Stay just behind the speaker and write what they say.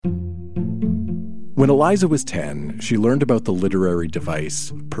When Eliza was 10, she learned about the literary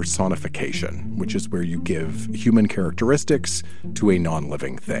device personification, which is where you give human characteristics to a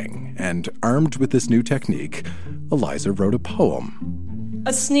non-living thing. And armed with this new technique, Eliza wrote a poem.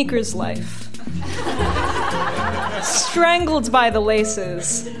 A sneaker's life. Strangled by the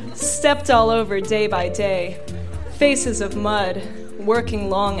laces, stepped all over day by day. Faces of mud,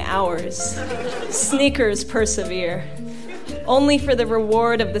 working long hours. Sneakers persevere. Only for the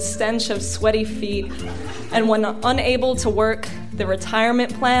reward of the stench of sweaty feet, and when unable to work, the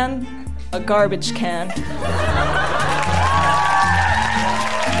retirement plan, a garbage can.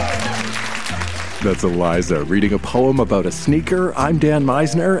 That's Eliza reading a poem about a sneaker. I'm Dan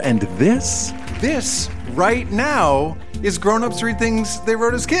Meisner, and this right now is Grown-Ups Read Things They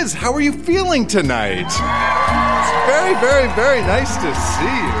Wrote as Kids. How are you feeling tonight? It's very, very, very nice to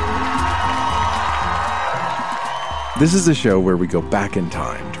see you. This is a show where we go back in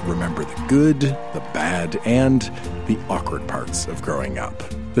time to remember the good, the bad, and the awkward parts of growing up.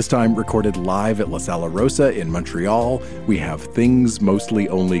 This time recorded live at La Sala Rosa in Montreal. We have things mostly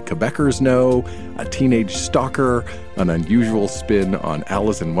only Quebecers know, a teenage stalker, an unusual spin on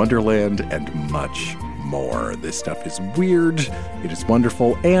Alice in Wonderland, and much more. This stuff is weird, it is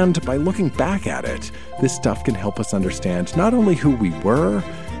wonderful, and by looking back at it, this stuff can help us understand not only who we were,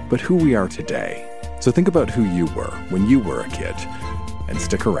 but who we are today. So think about who you were when you were a kid, and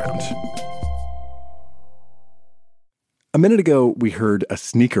stick around. A minute ago, we heard a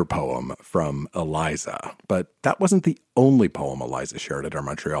sneaker poem from Eliza, but that wasn't the only poem Eliza shared at our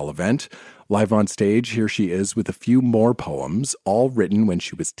Montreal event. Live on stage, here she is with a few more poems, all written when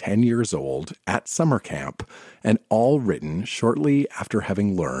she was 10 years old at summer camp, and all written shortly after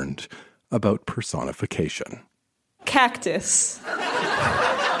having learned about personification. Cactus.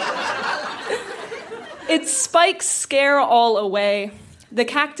 Its spikes scare all away. The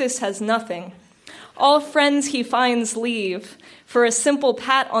cactus has nothing. All friends he finds leave, for a simple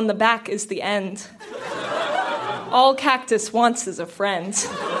pat on the back is the end. All cactus wants is a friend.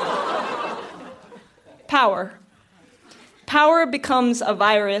 Power. Power becomes a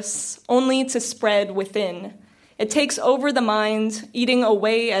virus, only to spread within. It takes over the mind, eating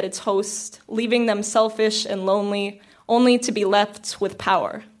away at its host, leaving them selfish and lonely, only to be left with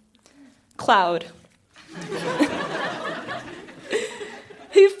power. Cloud.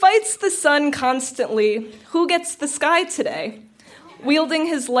 He fights the sun constantly. Who gets the sky today? Wielding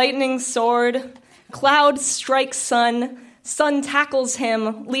his lightning sword, cloud strikes sun. Sun tackles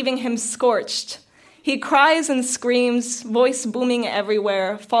him, leaving him scorched. He cries and screams, voice booming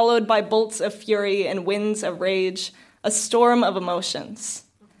everywhere, followed by bolts of fury and winds of rage, a storm of emotions.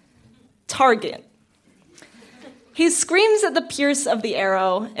 Target. He screams at the pierce of the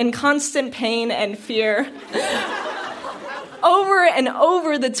arrow in constant pain and fear. Over and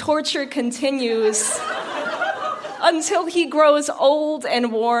over the torture continues until he grows old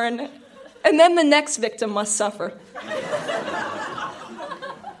and worn, and then the next victim must suffer.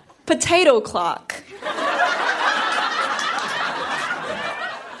 Potato clock.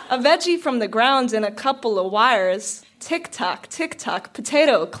 A veggie from the ground and a couple of wires. Tick-tock, tick-tock,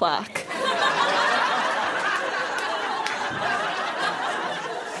 potato clock.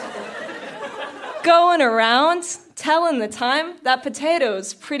 Going around, telling the time that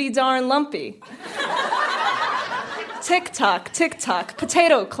potato's pretty darn lumpy. Tick-tock, tick-tock,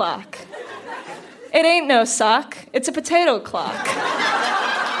 potato clock. It ain't no sock, it's a potato clock.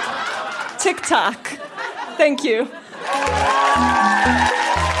 Tick-tock. Thank you.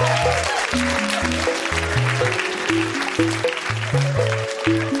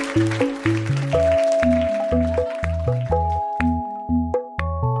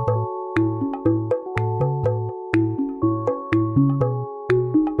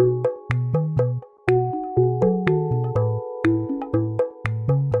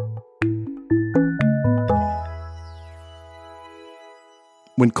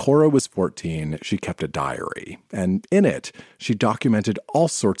 When Cora was 14, she kept a diary, and in it, she documented all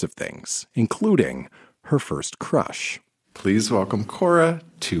sorts of things, including her first crush. Please welcome Cora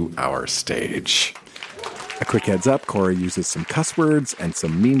to our stage. A quick heads up, Cora uses some cuss words and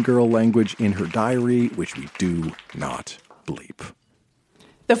some mean girl language in her diary, which we do not bleep.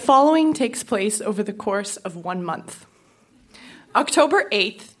 The following takes place over the course of 1 month. October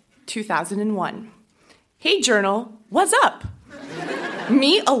 8th, 2001. Hey, journal, what's up?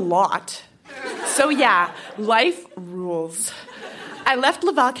 Me a lot. So yeah, life rules. I left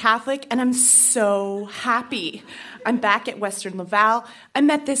Laval Catholic and I'm so happy. I'm back at Western Laval. I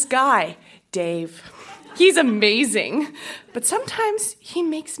met this guy, Dave. He's amazing, but sometimes he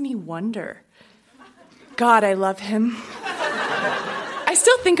makes me wonder. God, I love him. I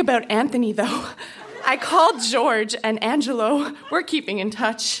still think about Anthony, though. I called George and Angelo. We're keeping in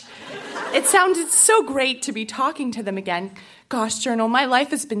touch. It sounded so great to be talking to them again. Gosh, Journal, my life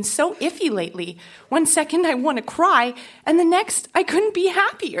has been so iffy lately. One second I want to cry, and the next I couldn't be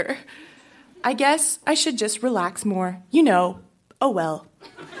happier. I guess I should just relax more. You know, oh well.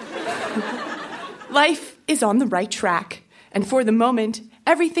 Life is on the right track, and for the moment,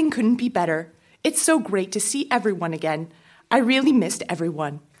 everything couldn't be better. It's so great to see everyone again. I really missed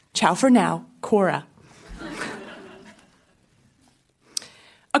everyone. Ciao for now, Cora.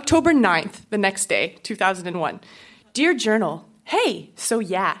 October 9th, the next day, 2001. Dear Journal, hey, so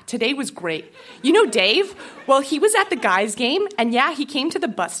yeah, today was great. You know Dave? Well, he was at the guys' game, and yeah, he came to the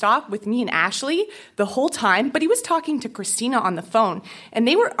bus stop with me and Ashley the whole time, but he was talking to Christina on the phone, and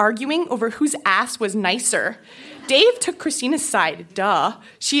they were arguing over whose ass was nicer. Dave took Christina's side, duh.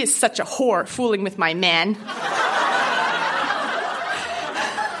 She is such a whore, fooling with my man.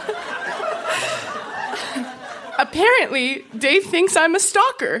 Apparently, Dave thinks I'm a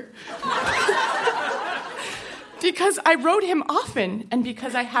stalker. Because I wrote him often, and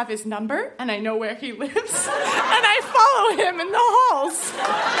because I have his number, and I know where he lives, and I follow him in the halls.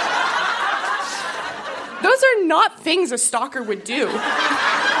 Those are not things a stalker would do.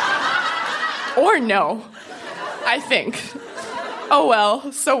 Or no, I think. Oh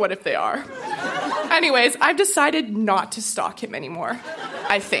well, so what if they are? Anyways, I've decided not to stalk him anymore,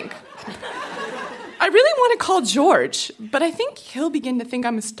 I think. I really want to call George, but I think he'll begin to think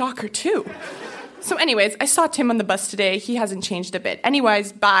I'm a stalker too. So anyways, I saw Tim on the bus today. He hasn't changed a bit.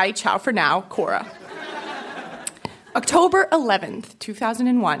 Anyways, bye, ciao for now, Cora. October 11th,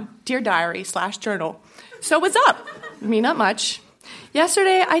 2001. Dear Diary/Journal. So what's up? Me, not much.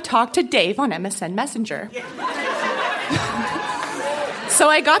 Yesterday, I talked to Dave on MSN Messenger. So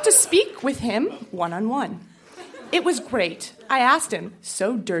I got to speak with him one-on-one. It was great. I asked him,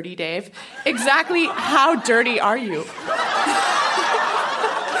 so dirty, Dave, exactly how dirty are you?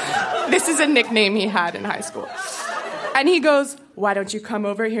 This is a nickname he had in high school. And he goes, why don't you come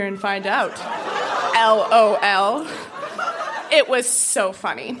over here and find out? LOL. It was so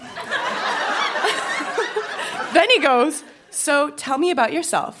funny. Then he goes, so tell me about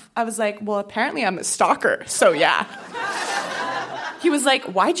yourself. I was like, well, apparently I'm a stalker, so yeah. He was like,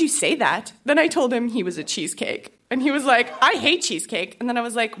 why'd you say that? Then I told him he was a cheesecake. And he was like, I hate cheesecake. And then I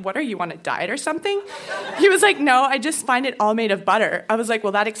was like, what are you, on a diet or something? He was like, no, I just find it all made of butter. I was like,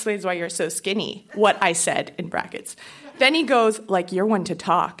 well, that explains why you're so skinny. What I said, in brackets. Then he goes, like, you're one to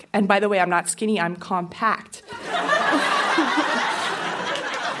talk. And by the way, I'm not skinny, I'm compact.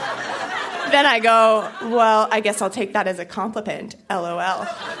 Then I go, well, I guess I'll take that as a compliment. LOL.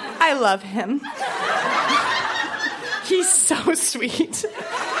 I love him. He's so sweet.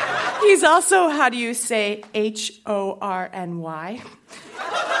 He's also, how do you say, HORNY?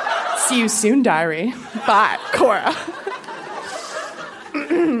 See you soon, diary. Bye, Cora.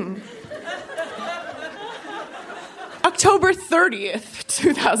 October 30th,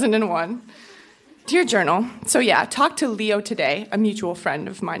 2001. Dear Journal, so yeah, talked to Leo today, a mutual friend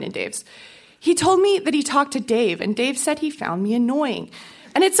of mine and Dave's. He told me that he talked to Dave, and Dave said he found me annoying.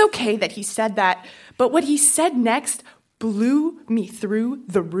 And it's okay that he said that, but what he said next blew me through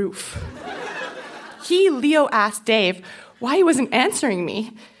the roof. Leo, asked Dave why he wasn't answering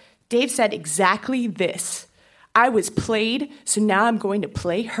me. Dave said exactly this. I was played, so now I'm going to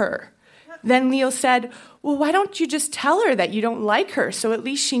play her. Then Leo said, well, why don't you just tell her that you don't like her, so at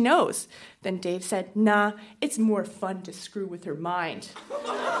least she knows? Then Dave said, nah, it's more fun to screw with her mind.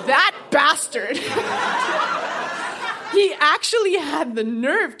 That bastard! He actually had the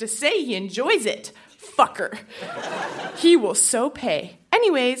nerve to say he enjoys it. Fucker. He will so pay.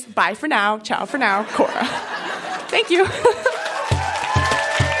 Anyways, bye for now, ciao for now, Cora. Thank you.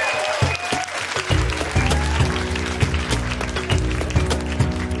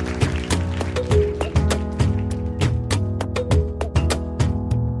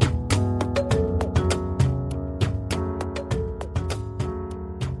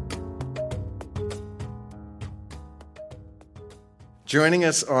 Joining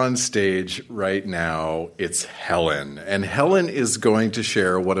us on stage right now, it's Helen. And Helen is going to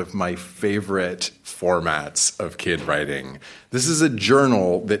share one of my favorite formats of kid writing. This is a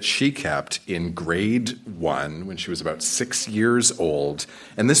journal that she kept in grade 1 when she was about 6 years old.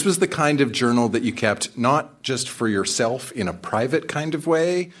 And this was the kind of journal that you kept not just for yourself in a private kind of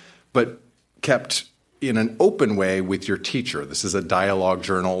way, but kept in an open way with your teacher. This is a dialogue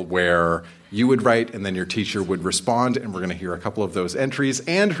journal where you would write and then your teacher would respond, and we're going to hear a couple of those entries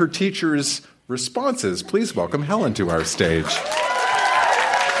and her teacher's responses. Please welcome Helen to our stage.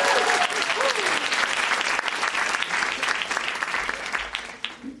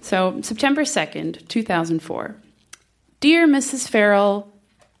 So, September 2nd, 2004. Dear Mrs. Farrell,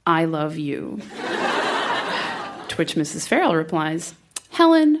 I love you. To which Mrs. Farrell replies,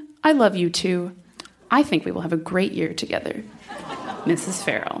 Helen, I love you too. I think we will have a great year together. Mrs.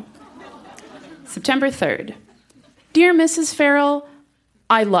 Farrell. September 3rd. Dear Mrs. Farrell,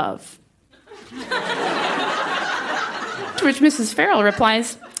 I love. To which Mrs. Farrell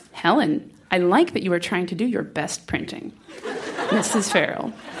replies, Helen, I like that you are trying to do your best printing. Mrs.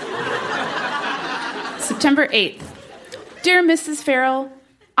 Farrell. September 8th. Dear Mrs. Farrell,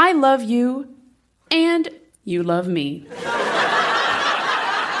 I love you, and you love me.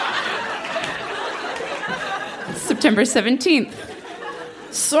 September 17th.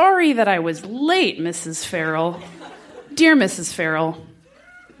 Sorry that I was late, Mrs. Farrell. Dear Mrs. Farrell.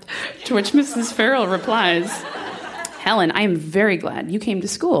 To which Mrs. Farrell replies, Helen, I am very glad you came to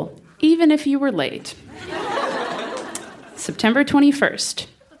school, even if you were late. September 21st.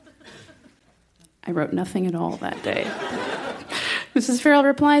 I wrote nothing at all that day. Mrs. Farrell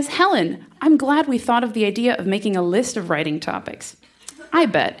replies, Helen, I'm glad we thought of the idea of making a list of writing topics. I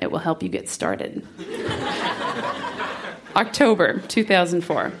bet it will help you get started. October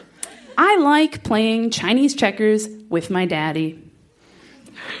 2004. I like playing Chinese checkers with my daddy.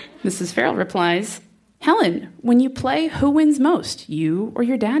 Mrs. Farrell replies, Helen, when you play, who wins most, you or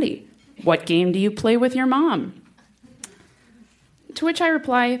your daddy? What game do you play with your mom? To which I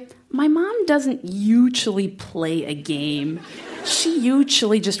reply, my mom doesn't usually play a game. She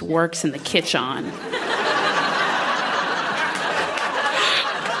usually just works in the kitchen.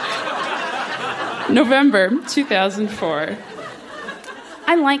 November 2004.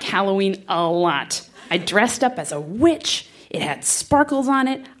 I like Halloween a lot. I dressed up as a witch. It had sparkles on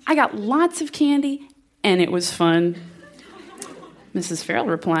it. I got lots of candy, and it was fun. Mrs. Farrell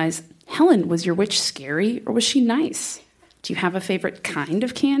replies, Helen, was your witch scary or was she nice? Do you have a favorite kind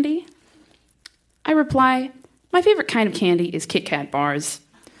of candy? I reply, my favorite kind of candy is Kit Kat bars.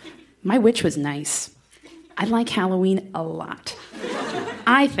 My witch was nice. I like Halloween a lot.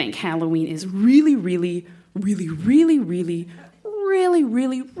 I think Halloween is really, really, really, really, really,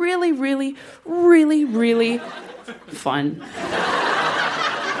 really, really, really, really, really, really fun.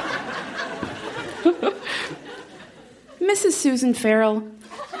 Mrs. Susan Farrell,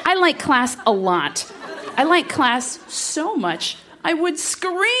 I like class a lot. I like class so much I would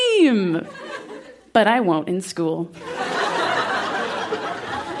scream, but I won't in school.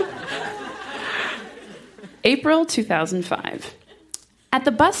 April 2005. At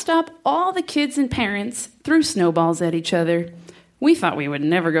the bus stop, all the kids and parents threw snowballs at each other. We thought we would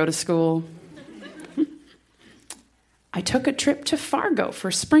never go to school. I took a trip to Fargo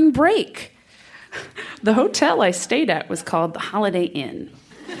for spring break. The hotel I stayed at was called the Holiday Inn.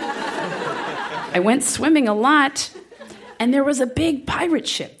 I went swimming a lot, and there was a big pirate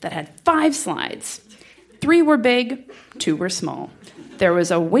ship that had 5 slides. 3 were big, 2 were small. There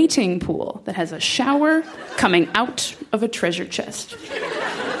was a waiting pool that has a shower coming out of a treasure chest.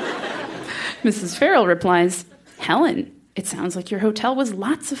 Mrs. Farrell replies, Helen, it sounds like your hotel was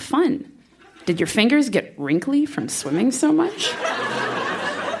lots of fun. Did your fingers get wrinkly from swimming so much?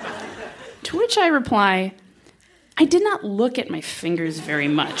 To which I reply, I did not look at my fingers very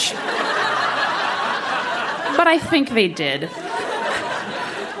much. But I think they did.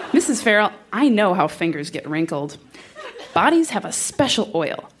 Mrs. Farrell, I know how fingers get wrinkled. Bodies have a special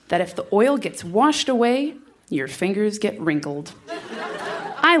oil that if the oil gets washed away, your fingers get wrinkled.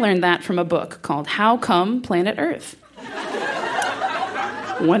 I learned that from a book called How Come Planet Earth.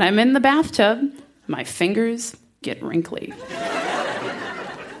 When I'm in the bathtub, my fingers get wrinkly.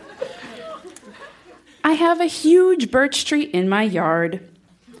 I have a huge birch tree in my yard,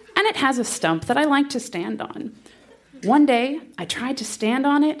 and it has a stump that I like to stand on. One day, I tried to stand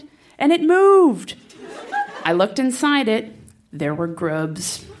on it, and it moved. I looked inside it. There were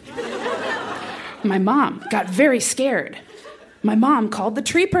grubs. My mom got very scared. My mom called the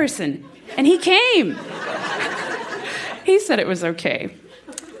tree person, and he came. He said it was okay.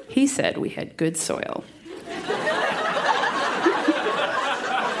 He said we had good soil.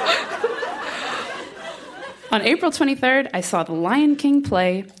 On April 23rd, I saw The Lion King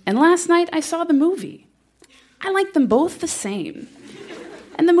play, and last night I saw the movie. I liked them both the same.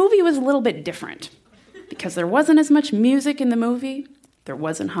 And the movie was a little bit different. Because there wasn't as much music in the movie, there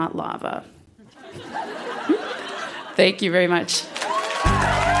wasn't hot lava. Thank you very much.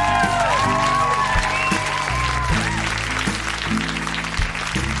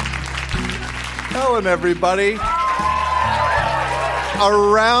 Helen, everybody. A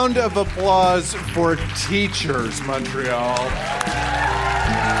round of applause for Teachers Montreal.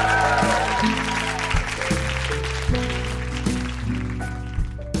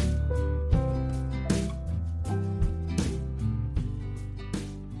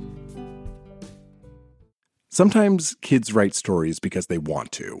 Sometimes kids write stories because they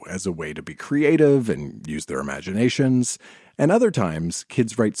want to, as a way to be creative and use their imaginations. And other times,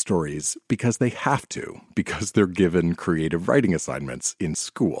 kids write stories because they have to, because they're given creative writing assignments in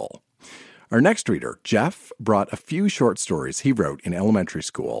school. Our next reader, Jeff, brought a few short stories he wrote in elementary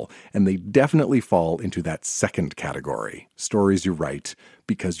school, and they definitely fall into that second category, stories you write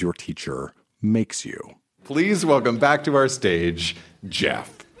because your teacher makes you. Please welcome back to our stage,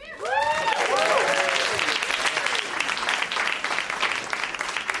 Jeff.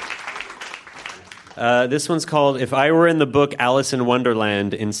 This one's called If I Were in the Book Alice in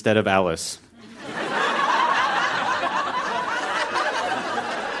Wonderland Instead of Alice.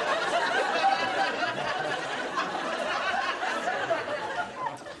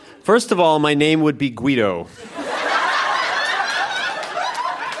 First of all, my name would be Guido.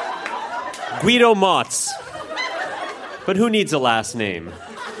 Guido Motz. But who needs a last name?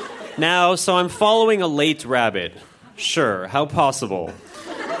 Now, so I'm following a late rabbit. Sure, how possible?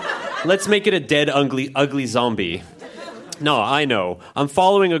 Let's make it a dead, ugly zombie. No, I know. I'm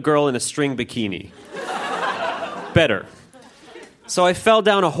following a girl in a string bikini. Better. So I fell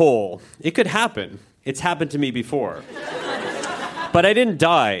down a hole. It could happen. It's happened to me before. But I didn't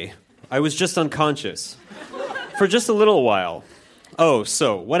die. I was just unconscious. For just a little while. Oh,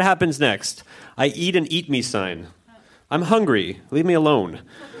 so what happens next? I eat an eat me sign. I'm hungry. Leave me alone.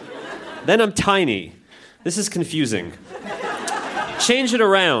 Then I'm tiny. This is confusing. Change it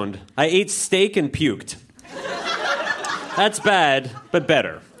around. I ate steak and puked. That's bad, but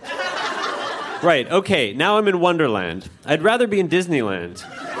better. Right, okay, now I'm in Wonderland. I'd rather be in Disneyland.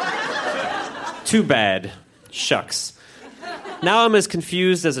 Too bad. Shucks. Now I'm as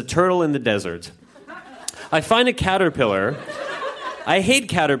confused as a turtle in the desert. I find a caterpillar. I hate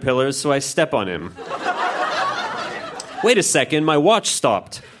caterpillars, so I step on him. Wait a second, my watch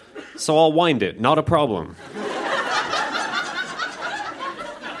stopped. So I'll wind it, not a problem.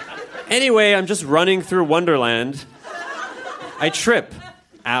 Anyway, I'm just running through Wonderland. I trip.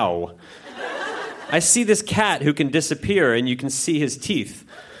 Ow. I see this cat who can disappear and you can see his teeth.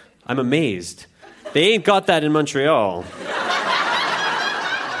 I'm amazed. They ain't got that in Montreal.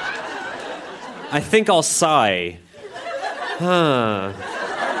 I think I'll sigh.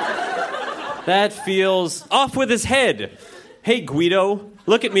 That feels... Off with his head! Hey, Guido,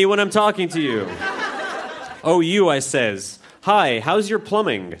 look at me when I'm talking to you. Oh, you, I says. Hi, how's your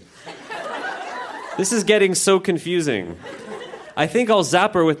plumbing? This is getting so confusing. I think I'll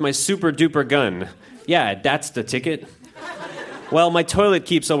zap her with my super-duper gun. Yeah, that's the ticket. Well, my toilet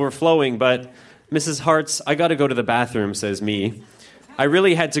keeps overflowing, but... Mrs. Hartz, I gotta go to the bathroom, says me. I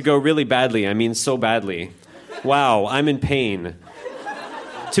really had to go really badly. I mean, so badly. Wow, I'm in pain.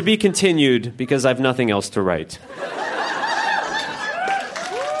 To be continued, because I've nothing else to write.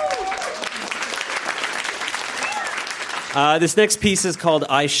 This next piece is called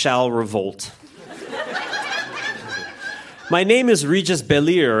I Shall Revolt. My name is Regis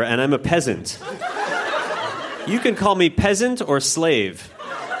Bellier, and I'm a peasant. You can call me peasant or slave.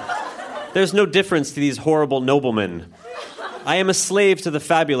 There's no difference to these horrible noblemen. I am a slave to the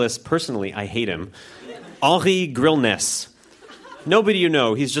fabulous, personally, I hate him, Henri Grillness. Nobody you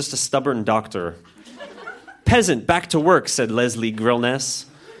know, he's just a stubborn doctor. Peasant, back to work, said Leslie Grillness.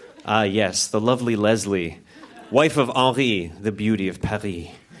 Ah, yes, the lovely Leslie, wife of Henri, the beauty of Paris.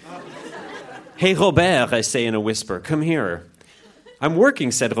 Hey, Robert, I say in a whisper, come here. I'm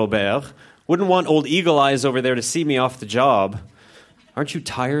working, said Robert. Wouldn't want old Eagle Eyes over there to see me off the job. Aren't you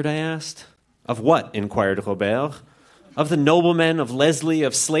tired, I asked. Of what, inquired Robert. Of the noblemen, of Leslie,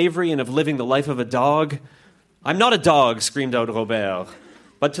 of slavery, and of living the life of a dog. I'm not a dog, screamed out Robert.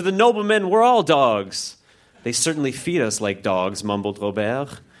 But to the noblemen, we're all dogs. They certainly feed us like dogs, mumbled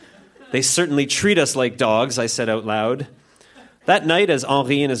Robert. They certainly treat us like dogs, I said out loud. That night, as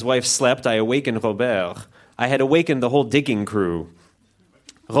Henri and his wife slept, I awakened Robert. I had awakened the whole digging crew.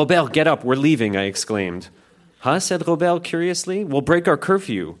 Robert, get up, we're leaving, I exclaimed. Huh, said Robert curiously. We'll break our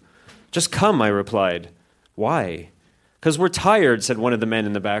curfew. Just come, I replied. Why? 'Cause we're tired, said one of the men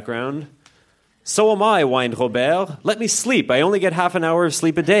in the background. So am I, whined Robert. Let me sleep. I only get half an hour of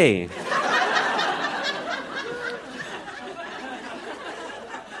sleep a day.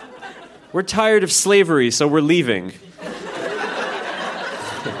 We're tired of slavery, so we're leaving.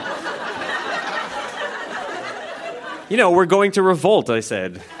 You know, we're going to revolt, I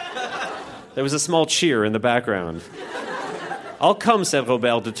said. There was a small cheer in the background. I'll come, said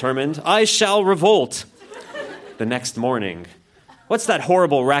Robert, determined. I shall revolt. The next morning. What's that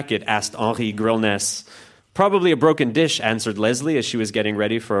horrible racket? Asked Henri Grillness. Probably a broken dish, answered Leslie as she was getting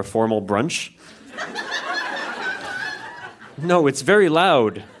ready for a formal brunch. No, it's very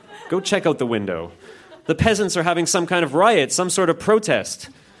loud. Go check out the window. The peasants are having some kind of riot, some sort of protest.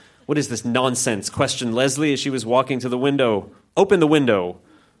 What is this nonsense? Questioned Leslie as she was walking to the window. Open the window.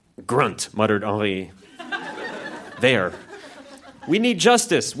 Grunt, muttered Henri. There. We need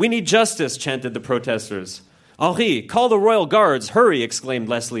justice, chanted the protesters. Henri, call the royal guards, hurry, exclaimed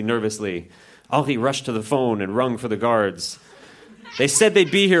Leslie nervously. Henri rushed to the phone and rung for the guards. They said they'd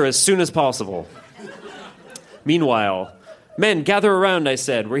be here as soon as possible. Meanwhile, men, gather around, I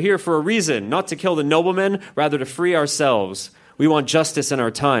said. We're here for a reason, not to kill the noblemen, rather to free ourselves. We want justice in our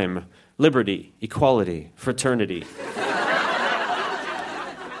time, liberty, equality, fraternity.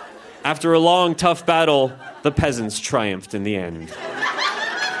 After a long, tough battle, the peasants triumphed in the end.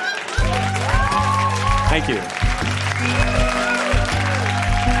 Thank you.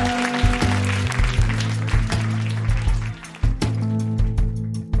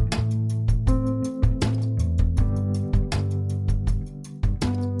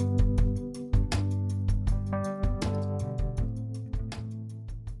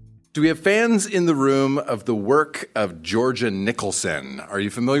 Do we have fans in the room of the work of Georgia Nicholson? Are you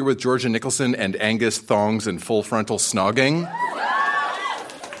familiar with Georgia Nicholson and Angus Thongs and Full Frontal Snogging?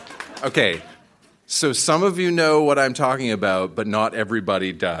 Okay, so some of you know what I'm talking about, but not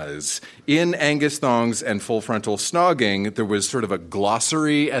everybody does. In Angus Thongs and Full Frontal Snogging, there was sort of a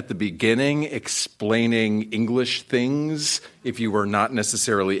glossary at the beginning explaining English things if you were not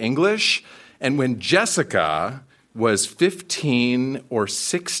necessarily English. And when Jessica was 15 or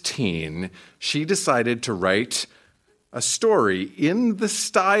 16, she decided to write a story in the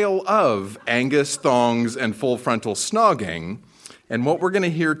style of Angus Thongs and Full Frontal Snogging. And what we're going to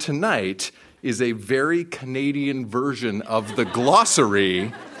hear tonight is a very Canadian version of the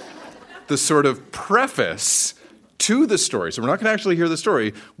glossary, the sort of preface to the story. So we're not going to actually hear the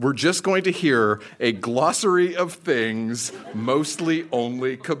story. We're just going to hear a glossary of things mostly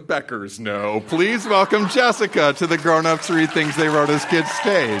only Quebecers know. Please welcome Jessica to the Grown Ups Read Things They Wrote as Kids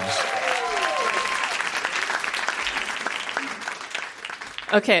stage.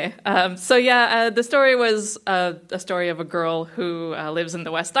 Okay, the story was a story of a girl who lives in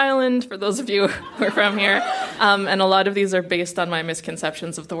the West Island, for those of you who are from here. And a lot of these are based on my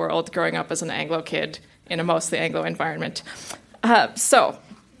misconceptions of the world growing up as an Anglo kid in a mostly Anglo environment.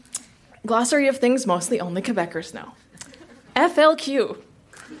 Glossary of things mostly only Quebecers know. FLQ,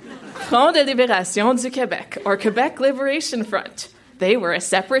 Front de Libération du Québec, or Quebec Liberation Front. They were a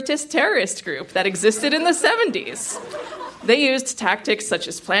separatist terrorist group that existed in the 70s. They used tactics such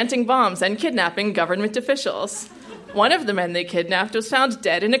as planting bombs and kidnapping government officials. One of the men they kidnapped was found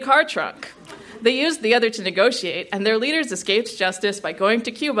dead in a car trunk. They used the other to negotiate, and their leaders escaped justice by going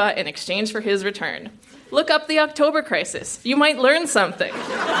to Cuba in exchange for his return. Look up the October Crisis. You might learn something.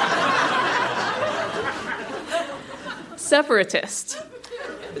 Separatist.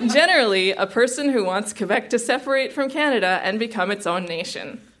 Generally, a person who wants Quebec to separate from Canada and become its own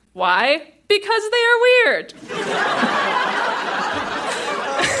nation. Why? Because they are weird.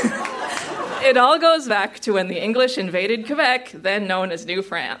 It all goes back to when the English invaded Quebec, then known as New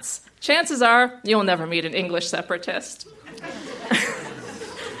France. Chances are you'll never meet an English separatist.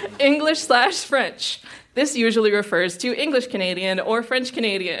 English/French. This usually refers to English Canadian or French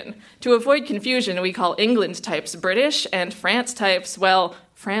Canadian. To avoid confusion, we call England types British and France types, well,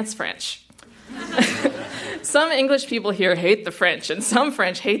 France French. Some English people here hate the French, and some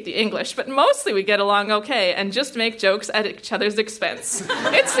French hate the English, but mostly we get along okay and just make jokes at each other's expense.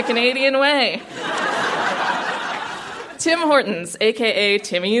 It's the Canadian way. Tim Hortons, a.k.a.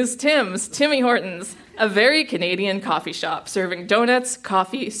 Timmy's Tim's, Timmy Hortons, a very Canadian coffee shop serving donuts,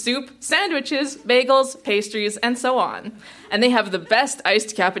 coffee, soup, sandwiches, bagels, pastries, and so on. And they have the best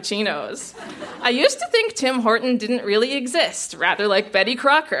iced cappuccinos. I used to think Tim Horton didn't really exist, rather like Betty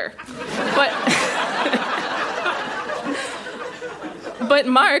Crocker. But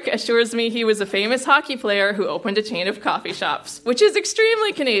Mark assures me he was a famous hockey player who opened a chain of coffee shops, which is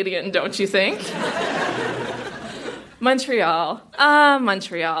extremely Canadian, don't you think? Montreal.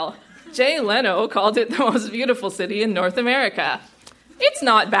 Montreal. Jay Leno called it the most beautiful city in North America. It's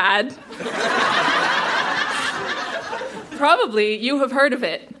not bad. Probably you have heard of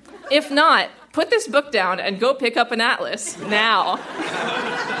it. If not, put this book down and go pick up an atlas now.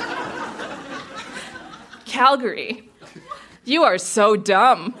 Calgary. You are so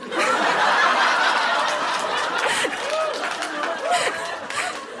dumb.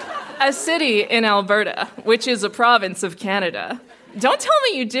 A city in Alberta, which is a province of Canada. Don't tell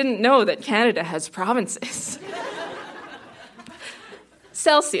me you didn't know that Canada has provinces.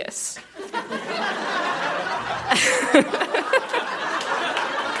 Celsius.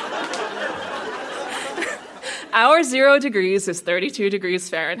 Our 0 degrees is 32 degrees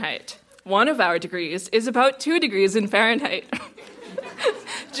Fahrenheit. one of our degrees is about 2 degrees in Fahrenheit.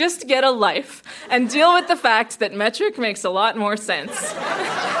 Just get a life and deal with the fact that metric makes a lot more sense.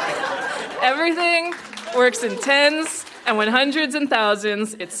 Everything works in tens, and when hundreds and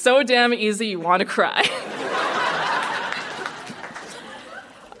thousands, it's so damn easy you want to cry.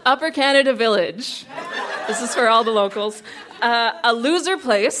 Upper Canada Village. This is for all the locals. A loser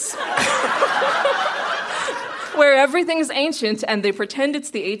place where everything's ancient and they pretend it's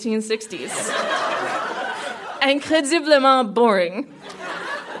the 1860s. Incrediblement boring.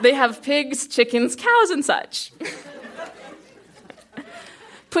 They have pigs, chickens, cows, and such.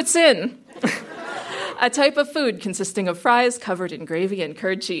 Poutine. A type of food consisting of fries covered in gravy and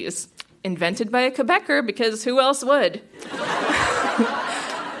curd cheese. Invented by a Quebecer because who else would?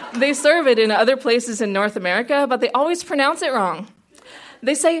 They serve it in other places in North America, but they always pronounce it wrong.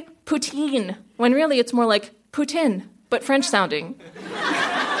 They say poutine, when really it's more like poutine, but French sounding.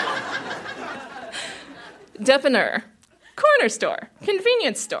 Dépanneur. Corner store.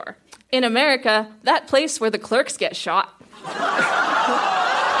 Convenience store. In America, that place where the clerks get shot.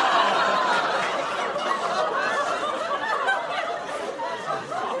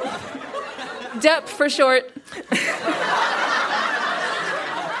 Dep for short.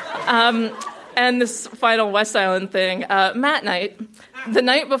 And this final West Island thing, Mat Night, the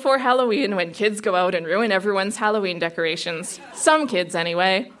night before Halloween when kids go out and ruin everyone's Halloween decorations. Some kids,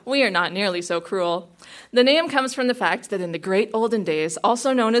 anyway. We are not nearly so cruel. The name comes from the fact that in the great olden days,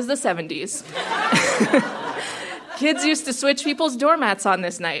 also known as the 70s, kids used to switch people's doormats on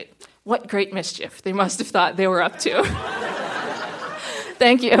this night. What great mischief they must have thought they were up to.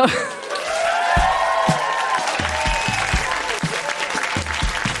 Thank you.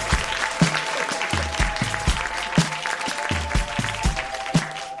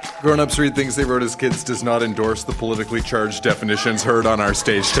 Grown-Ups Read Things They Wrote as Kids does not endorse the politically charged definitions heard on our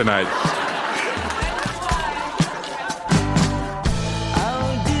stage tonight.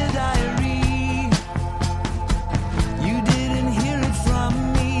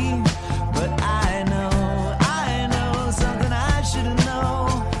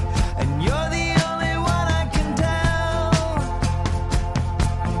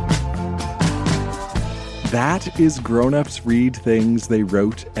 That is Grown-Ups Read Things They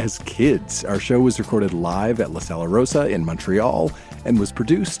Wrote as Kids. Our show was recorded live at La Sala Rosa in Montreal and was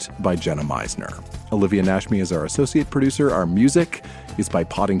produced by Jenna Meisner. Olivia Nashmi is our associate producer. Our music is by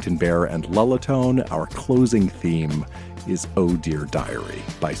Poddington Bear and Lullatone. Our closing theme is Oh Dear Diary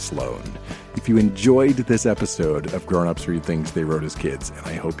by Sloan. If you enjoyed this episode of Grown-Ups Read Things They Wrote as Kids, and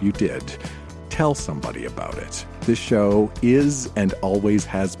I hope you did, tell somebody about it. This show is and always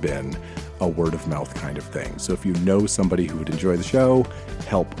has been a word-of-mouth kind of thing. So if you know somebody who would enjoy the show,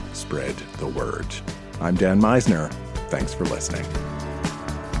 help spread the word. I'm Dan Meisner. Thanks for listening.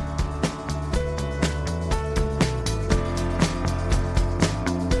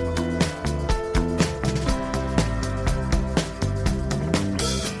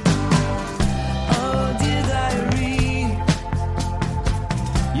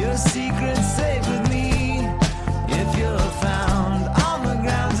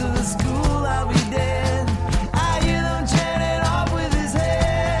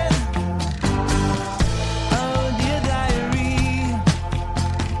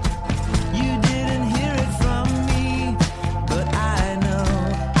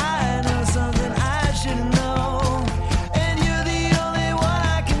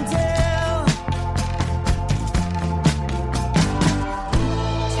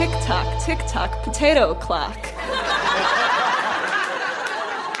 Tick-tock, potato clock.